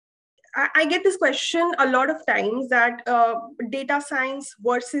I get this question a lot of times that data science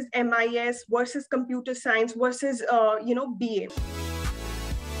versus MIS versus computer science versus BA.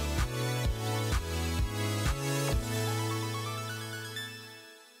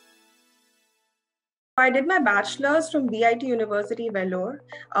 I did my bachelor's from VIT University, Vellore.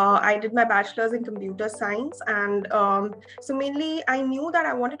 I did my bachelor's in computer science, and so mainly I knew that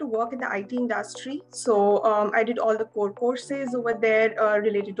I wanted to work in the IT industry. So I did all the core courses over there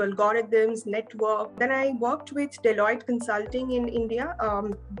related to algorithms, network. Then I worked with Deloitte Consulting in India,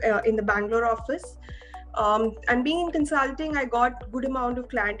 in the Bangalore office. And being in consulting, I got good amount of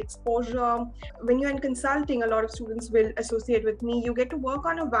client exposure. When you're in consulting, a lot of students will associate with me. You get to work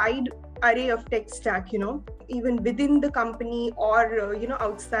on a wide array of tech stack, even within the company or,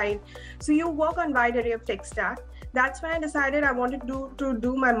 outside. So you work on wide array of tech stack. That's when I decided I wanted to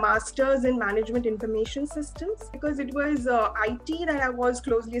do my master's in management information systems, because it was IT that I was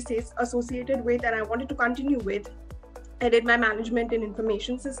closely associated with and I wanted to continue with. I did my management in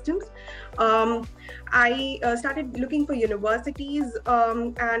information systems. I started looking for universities,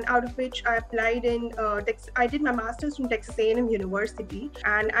 and out of which I applied in I did my master's from Texas A&M University,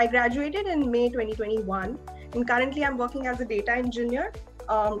 and I graduated in May 2021. And currently I'm working as a data engineer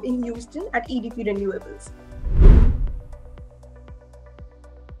in Houston at EDP Renewables.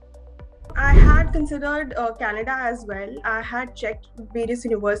 I had considered Canada as well. I had checked various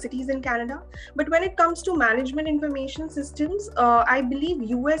universities in Canada. But when it comes to management information systems, I believe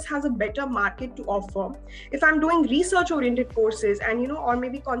US has a better market to offer. If I'm doing research-oriented courses and, or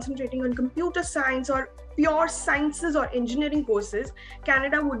maybe concentrating on computer science or pure sciences or engineering courses,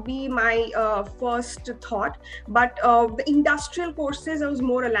 Canada would be my first thought. But the industrial courses, I was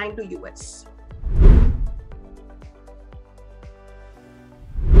more aligned to US.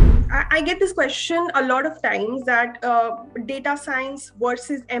 I get this question a lot of times that data science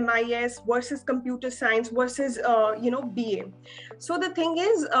versus MIS versus computer science versus BA. So the thing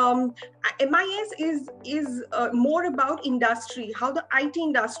is, MIS is more about industry, how the IT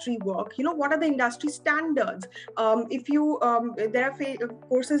industry work. What are the industry standards? If you there are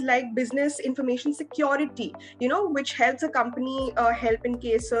courses like business information security, which helps a company help in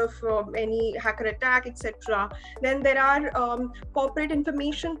case of any hacker attack, etc. Then there are corporate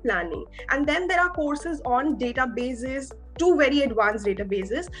information planning. And then there are courses on databases, two very advanced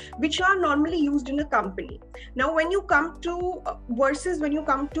databases, which are normally used in a company. Now, when you come to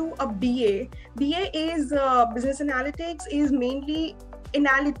a BA is business analytics, is mainly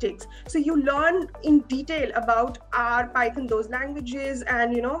analytics. So you learn in detail about R, Python, those languages,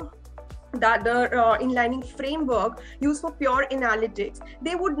 and the other inlining framework used for pure analytics.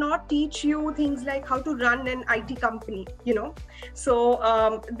 They would not teach you things like how to run an IT company, So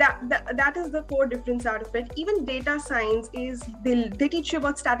that is the core difference out of it. Even data science is, they teach you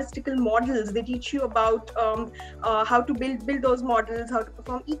about statistical models. They teach you about how to build those models, how to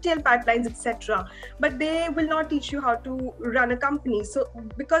perform ETL pipelines, etc. But they will not teach you how to run a company. So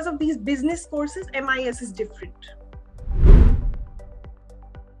because of these business courses, MIS is different.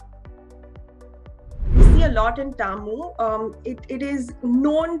 A lot in TAMU. It is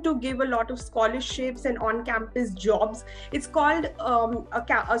known to give a lot of scholarships and on-campus jobs. It's called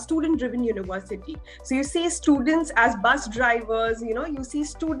a student-driven university. So you see students as bus drivers, you see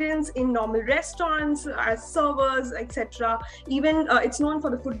students in normal restaurants as servers, etc. Even it's known for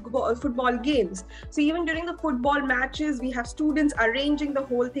the football games. So even during the football matches, we have students arranging the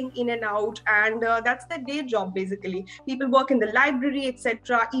whole thing in and out, and that's their day job basically. People work in the library,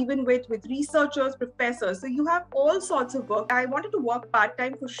 etc. Even with researchers, professors. So you have all sorts of work. I wanted to work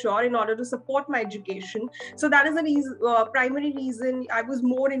part-time for sure in order to support my education. So that is the primary reason I was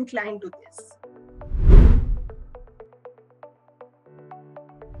more inclined to this.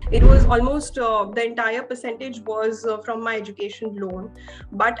 It was almost the entire percentage was from my education loan.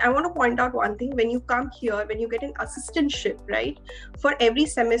 But I want to point out one thing: when you come here, when you get an assistantship, right? For every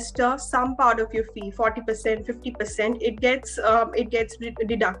semester, some part of your fee, 40%, 50%, it gets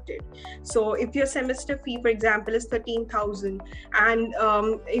deducted. So if your semester fee, for example, is 13,000, and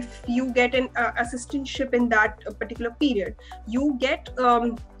if you get an assistantship in that particular period, you get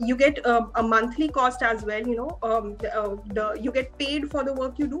a monthly cost as well. You get paid for the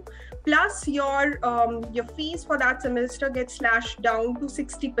work you do. Plus your fees for that semester get slashed down to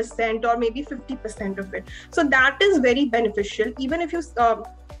 60% or maybe 50% of it. So that is very beneficial, even if you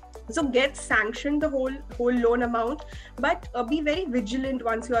get sanctioned the whole loan amount. But be very vigilant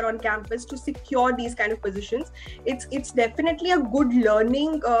once you are on campus to secure these kind of positions. It's definitely a good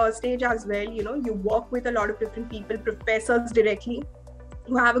learning stage as well. You work with a lot of different people, professors directly.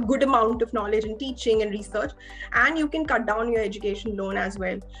 who have a good amount of knowledge in teaching and research, and you can cut down your education loan as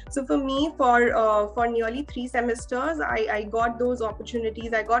well. So for me, for nearly 3 semesters, I got those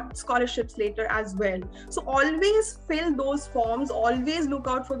opportunities. I got scholarships later as well. So always fill those forms, always look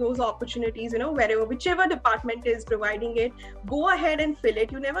out for those opportunities, whichever department is providing it, go ahead and fill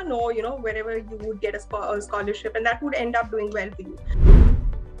it. You never know, wherever you would get a scholarship, and that would end up doing well for you.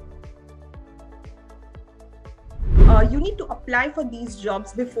 You need to apply for these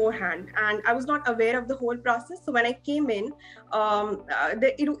jobs beforehand, and I was not aware of the whole process. So when I came in,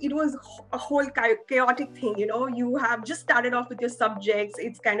 it was a whole chaotic thing. You have just started off with your subjects.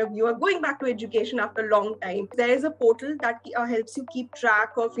 It's kind of, you are going back to education after a long time. There is a portal that helps you keep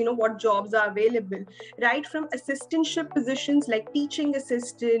track of what jobs are available, right from assistantship positions like teaching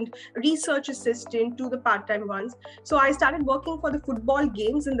assistant, research assistant, to the part-time ones. So I started working for the football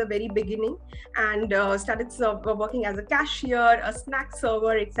games in the very beginning, and started working as a cashier, a snack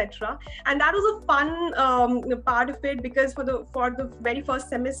server, etc. And that was a fun part of it, because for the very first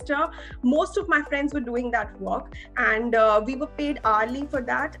semester, most of my friends were doing that work, and we were paid hourly for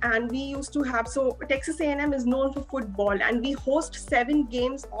that. And we used to have, so Texas A&M is known for football, and we host 7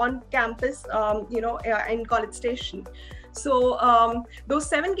 games on campus, in College Station. So those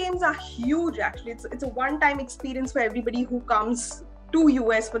 7 games are huge. Actually, it's a one-time experience for everybody who comes to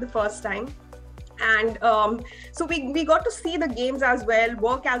US for the first time. And so we got to see the games as well,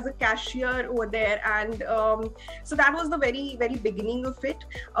 work as a cashier over there. And so that was the very, very beginning of it.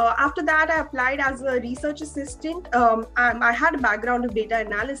 After that, I applied as a research assistant. I had a background of data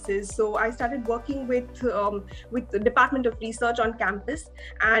analysis, so I started working with the Department of Research on campus.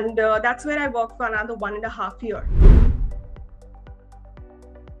 And that's where I worked for another 1.5 years.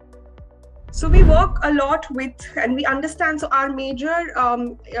 So we work a lot with, and we understand, so our major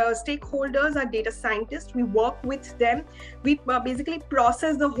stakeholders are data scientists. We work with them. We basically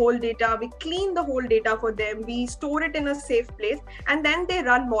process the whole data. We clean the whole data for them. We store it in a safe place, and then they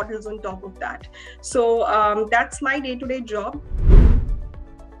run models on top of that. So that's my day-to-day job.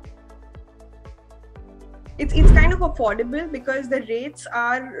 It's kind of affordable because the rates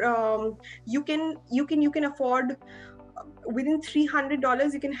are, you can afford, within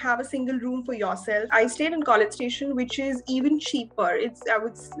 $300, you can have a single room for yourself. I stayed in College Station, which is even cheaper. It's, I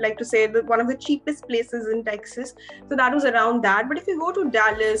would like to say, one of the cheapest places in Texas. So that was around that. But if you go to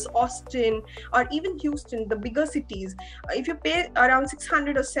Dallas, Austin, or even Houston, the bigger cities, if you pay around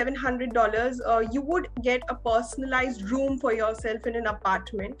 $600 or $700, you would get a personalized room for yourself in an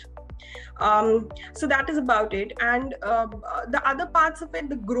apartment. So that is about it. And the other parts of it,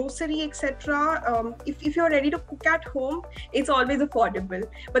 the grocery, etc., if you're ready to cook at home, it's always affordable.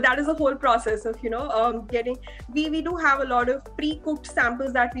 But that is the whole process of getting. We do have a lot of pre-cooked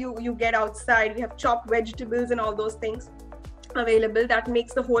samples that you get outside. We have chopped vegetables and all those things available. That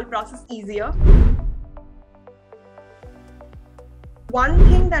makes the whole process easier. One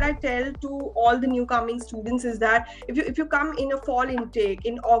thing that I tell to all the new coming students is that if you come in a fall intake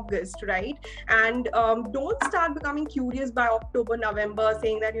in August, right, and don't start becoming curious by October, November,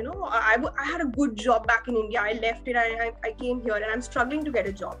 saying that, I had a good job back in India, I left it, I came here and I'm struggling to get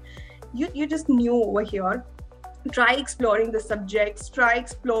a job. You're just new over here. Try exploring the subjects, try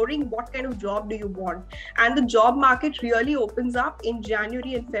exploring what kind of job do you want. And the job market really opens up in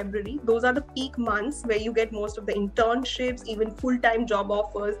January and February. Those are the peak months where you get most of the internships, even full-time job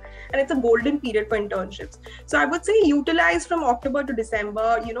offers, and it's a golden period for internships. So I would say utilize from October to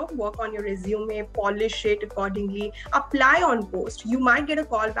December, work on your resume, polish it accordingly, apply on post. You might get a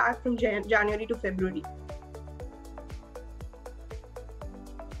call back from January to February.